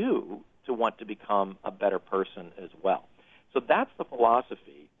inspire you to want to become a better person as well. So that's the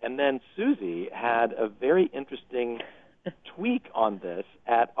philosophy. And then Susie had a very interesting tweak on this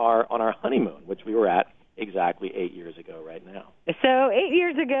on our honeymoon, which we were at exactly 8 years ago right now. So 8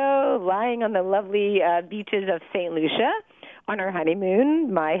 years ago, lying on the lovely beaches of St. Lucia on our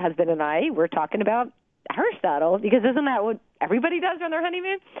honeymoon, my husband and I were talking about Aristotle, because isn't that what everybody does on their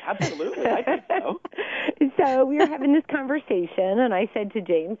honeymoon? Absolutely, I think so. So we were having this conversation, and I said to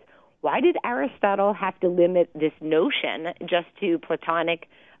James, why did Aristotle have to limit this notion just to platonic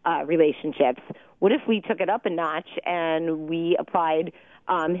relationships? What if we took it up a notch and we applied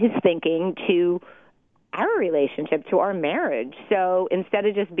his thinking to our relationship, to our marriage? So instead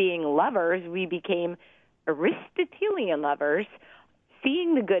of just being lovers, we became Aristotelian lovers,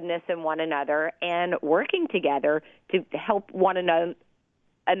 seeing the goodness in one another and working together to help one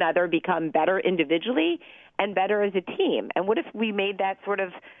another become better individually and better as a team. And what if we made that sort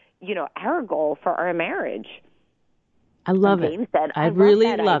of, our goal for our marriage? I love it. Said, I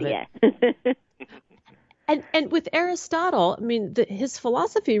really love it. And with Aristotle, I mean, his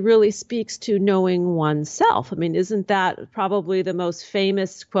philosophy really speaks to knowing oneself. I mean, isn't that probably the most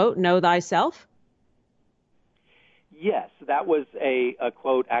famous quote, "Know thyself"? Yes, that was a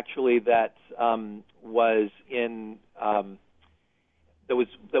quote actually that was in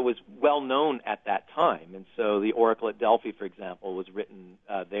that was well known at that time. And so the Oracle at Delphi, for example, was written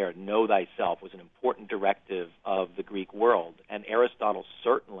there. Know thyself was an important directive of the Greek world, and Aristotle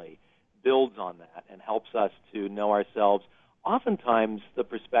certainly builds on that and helps us to know ourselves. Oftentimes, the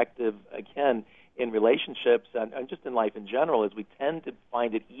perspective, again, in relationships and just in life in general, is we tend to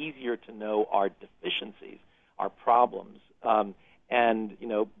find it easier to know our deficiencies, our problems, and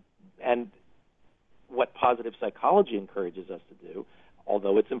what positive psychology encourages us to do.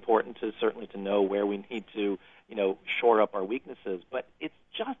 Although it's important to certainly to know where we need to, shore up our weaknesses, but it's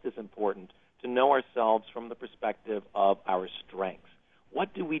just as important to know ourselves from the perspective of our strengths.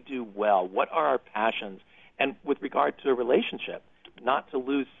 What do we do well? What are our passions? And with regard to a relationship, not to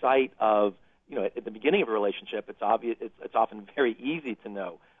lose sight of, at the beginning of a relationship, it's obvious. It's often very easy to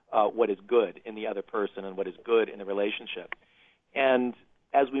know what is good in the other person and what is good in the relationship. And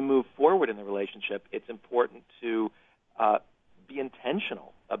as we move forward in the relationship, it's important to be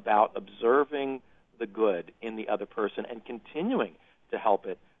intentional about observing the good in the other person and continuing to help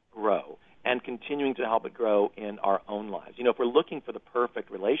it grow and continuing to help it grow in our own lives. If we're looking for the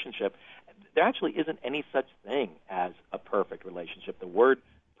perfect relationship, there actually isn't any such thing as a perfect relationship. The word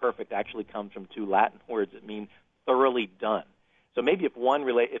perfect actually comes from two Latin words that mean thoroughly done. So maybe if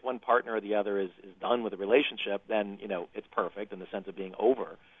one partner or the other is done with a relationship, then it's perfect in the sense of being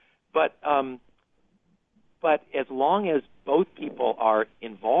over. But as long as both people are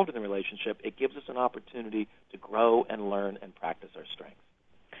involved in the relationship, it gives us an opportunity to grow and learn and practice our strengths.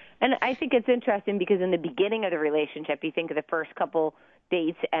 And I think it's interesting because in the beginning of the relationship, you think of the first couple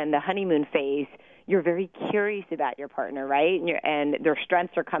dates and the honeymoon phase, you're very curious about your partner, right? And their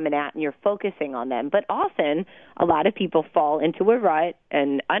strengths are coming out and you're focusing on them. But often, a lot of people fall into a rut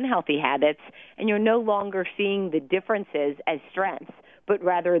and unhealthy habits, and you're no longer seeing the differences as strengths, but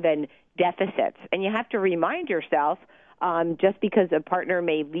rather than deficits. And you have to remind yourself, just because a partner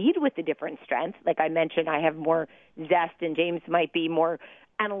may lead with a different strength, like I mentioned, I have more zest and James might be more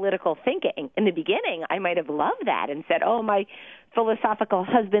analytical thinking. In the beginning, I might have loved that and said, oh, my philosophical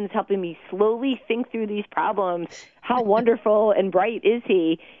husband's helping me slowly think through these problems. How wonderful and bright is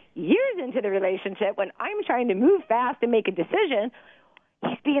he? Years into the relationship, when I'm trying to move fast and make a decision,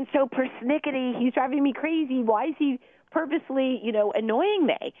 he's being so persnickety. He's driving me crazy. Why is he purposely, annoying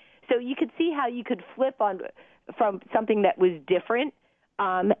me? So you could see how you could flip on from something that was different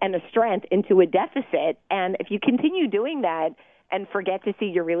and a strength into a deficit. And if you continue doing that and forget to see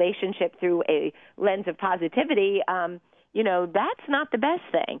your relationship through a lens of positivity, that's not the best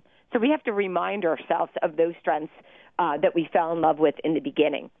thing. So we have to remind ourselves of those strengths that we fell in love with in the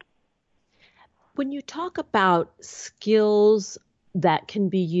beginning. When you talk about skills that can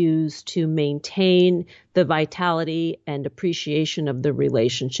be used to maintain the vitality and appreciation of the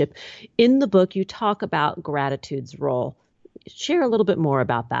relationship, in the book you talk about gratitude's role. Share a little bit more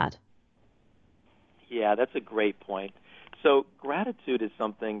about that. Yeah, that's a great point. So gratitude is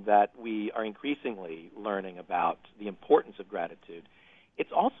something that we are increasingly learning about, the importance of gratitude.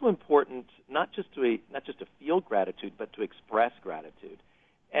 It's also important not just to feel gratitude, but to express gratitude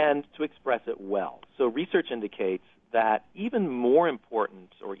and to express it well. So research indicates that even more important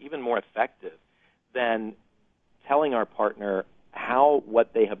or even more effective than telling our partner how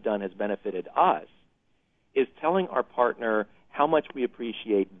what they have done has benefited us is telling our partner how much we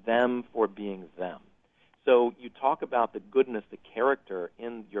appreciate them for being them. So you talk about the goodness, the character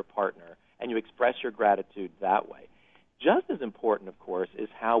in your partner, and you express your gratitude that way. Just as important, of course, is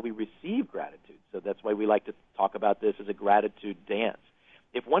how we receive gratitude. So that's why we like to talk about this as a gratitude dance.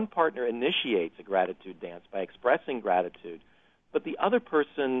 If one partner initiates a gratitude dance by expressing gratitude, but the other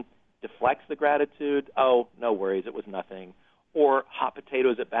person deflects the gratitude, oh, no worries, it was nothing, or hot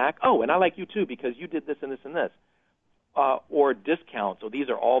potatoes it back, oh, and I like you too because you did this and this and this, or discounts, so these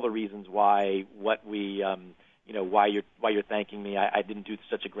are all the reasons why why you're thanking me, I didn't do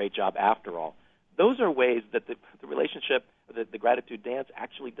such a great job after all. Those are ways that the relationship, the gratitude dance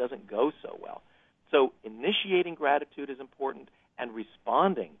actually doesn't go so well. So initiating gratitude is important, and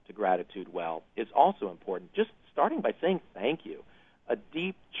responding to gratitude well is also important. Just starting by saying thank you. A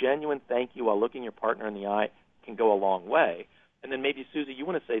deep, genuine thank you while looking your partner in the eye can go a long way. And then maybe, Susie, you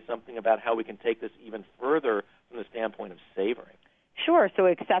want to say something about how we can take this even further from the standpoint of savoring. Sure. So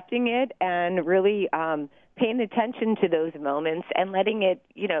accepting it and really paying attention to those moments and letting it,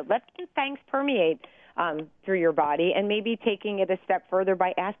 let the thanks permeate through your body, and maybe taking it a step further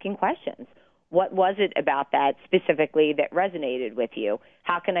by asking questions. What was it about that specifically that resonated with you?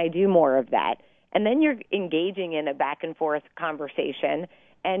 How can I do more of that? And then you're engaging in a back and forth conversation,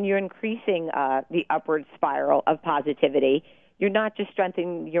 and you're increasing the upward spiral of positivity. You're not just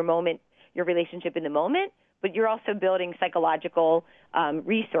strengthening your relationship in the moment, but you're also building psychological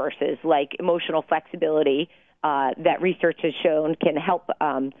resources like emotional flexibility that research has shown can help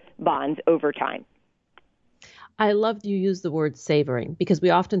bonds over time. I love you use the word savoring, because we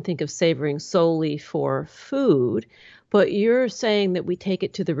often think of savoring solely for food, but you're saying that we take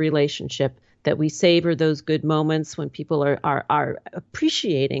it to the relationship, that we savor those good moments when people are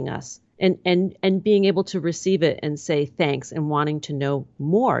appreciating us and being able to receive it and say thanks and wanting to know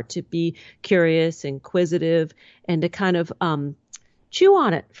more, to be curious, inquisitive, and to kind of chew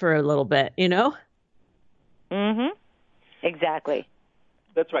on it for a little bit, Mm-hmm. Exactly.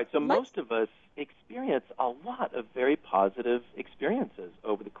 That's right. So most of us experience a lot of very positive experiences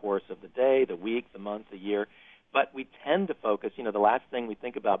over the course of the day, the week, the month, the year. But we tend to focus, the last thing we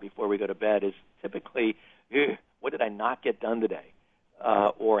think about before we go to bed is typically, what did I not get done today?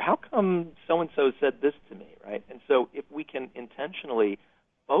 Or how come so-and-so said this to me, right? And so if we can intentionally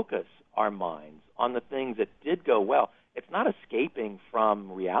focus our minds on the things that did go well, it's not escaping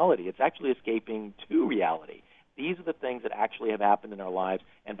from reality. It's actually escaping to reality. These are the things that actually have happened in our lives,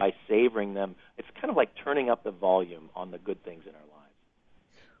 and by savoring them, it's kind of like turning up the volume on the good things in our lives.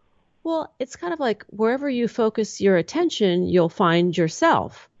 Well, it's kind of like wherever you focus your attention, you'll find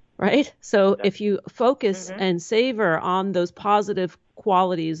yourself, right? So if you focus and savor on those positive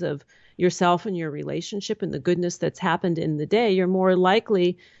qualities of yourself and your relationship and the goodness that's happened in the day, you're more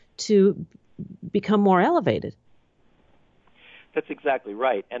likely to become more elevated. That's exactly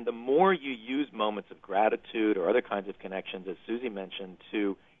right. And the more you use moments of gratitude or other kinds of connections, as Susie mentioned,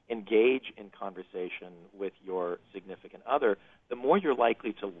 to engage in conversation with your significant other, the more you're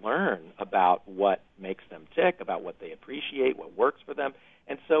likely to learn about what makes them tick, about what they appreciate, what works for them.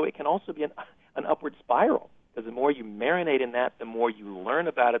 And so it can also be an upward spiral, because the more you marinate in that, the more you learn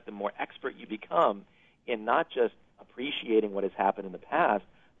about it, the more expert you become in not just appreciating what has happened in the past,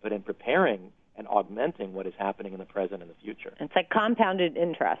 but in preparing and augmenting what is happening in the present and the future. It's like compounded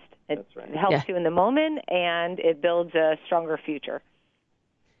interest. That's right. It helps you in the moment, and it builds a stronger future.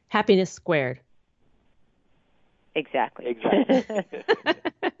 Happiness squared. Exactly. How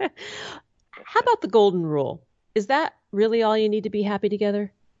about the golden rule? Is that really all you need to be happy together?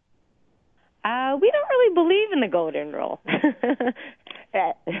 We don't really believe in the golden rule.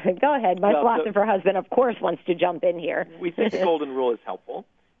 Go ahead. My philosopher husband, of course, wants to jump in here. We think the golden rule is helpful,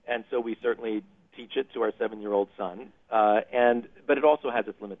 and so we certainly teach it to our 7-year-old son, but it also has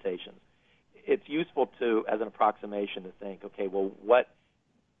its limitations. It's useful as an approximation to think, okay, well, what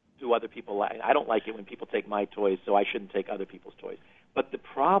do other people like? I don't like it when people take my toys, so I shouldn't take other people's toys. But the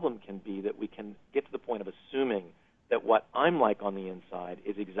problem can be that we can get to the point of assuming that what I'm like on the inside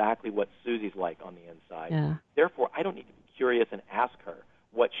is exactly what Susie's like on the inside. Yeah. Therefore, I don't need to be curious and ask her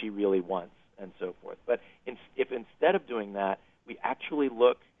what she really wants and so forth. But if instead of doing that, we actually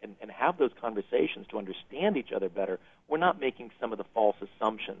look and have those conversations to understand each other better, we're not making some of the false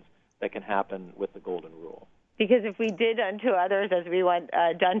assumptions that can happen with the golden rule. Because if we did unto others as we want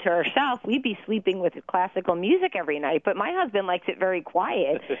done to ourselves, we'd be sleeping with classical music every night. But my husband likes it very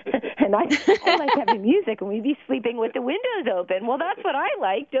quiet, and I like having music, and we'd be sleeping with the windows open. Well, that's what I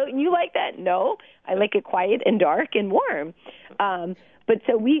like. Don't you like that? No, I like it quiet and dark and warm. But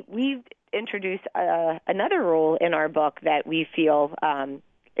so we've introduced another rule in our book that we feel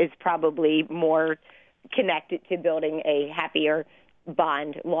is probably more connected to building a happier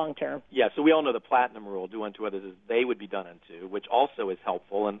bond long term. Yeah, so we all know the platinum rule, do unto others as they would be done unto, which also is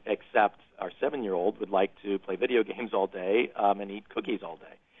helpful, and except our 7-year-old would like to play video games all day and eat cookies all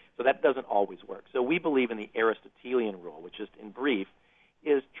day. So that doesn't always work. So we believe in the Aristotelian rule, which just in brief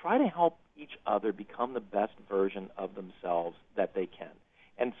is try to help each other become the best version of themselves that they can.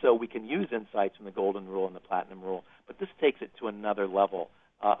 And so we can use insights from the golden rule and the platinum rule, but this takes it to another level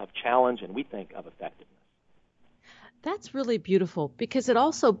of challenge and we think of effectiveness. That's really beautiful, because it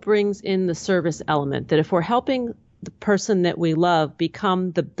also brings in the service element, that if we're helping the person that we love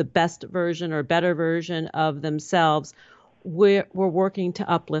become the best version or better version of themselves, we're working to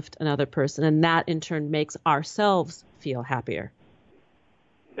uplift another person, and that in turn makes ourselves feel happier.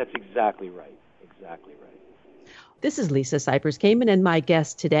 That's exactly right. Exactly right. This is Lisa Cypers-Kamen, and my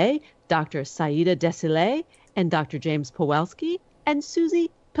guest today, Dr. Saida Desilets, and Dr. James Pawelski and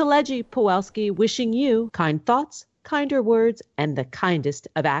Susie Pileggi Pawelski wishing you kind thoughts, kinder words, and the kindest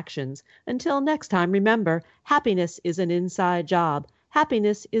of actions. Until next time, remember, happiness is an inside job.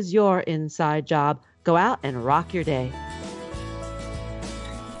 Happiness is your inside job. Go out and rock your day.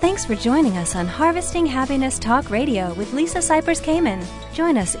 Thanks for joining us on Harvesting Happiness Talk Radio with Lisa Cypers-Kamen.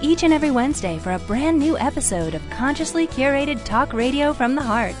 Join us each and every Wednesday for a brand new episode of consciously curated talk radio from the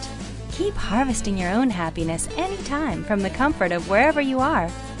heart. Keep harvesting your own happiness anytime from the comfort of wherever you are,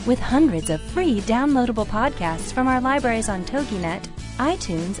 with hundreds of free downloadable podcasts from our libraries on TogiNet,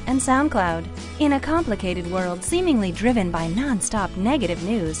 iTunes, and SoundCloud. In a complicated world seemingly driven by non-stop negative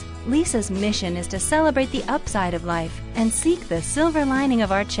news, Lisa's mission is to celebrate the upside of life and seek the silver lining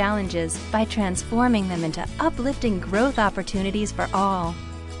of our challenges by transforming them into uplifting growth opportunities for all.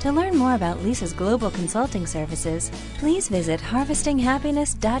 To learn more about Lisa's global consulting services, please visit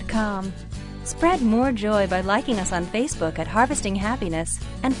harvestinghappiness.com. Spread more joy by liking us on Facebook at Harvesting Happiness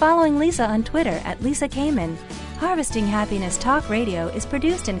and following Lisa on Twitter at Lisa Kamen. Harvesting Happiness Talk Radio is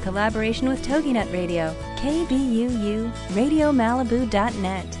produced in collaboration with TogiNet Radio, KBUU,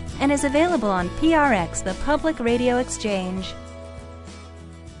 RadioMalibu.net, and is available on PRX, the Public Radio Exchange.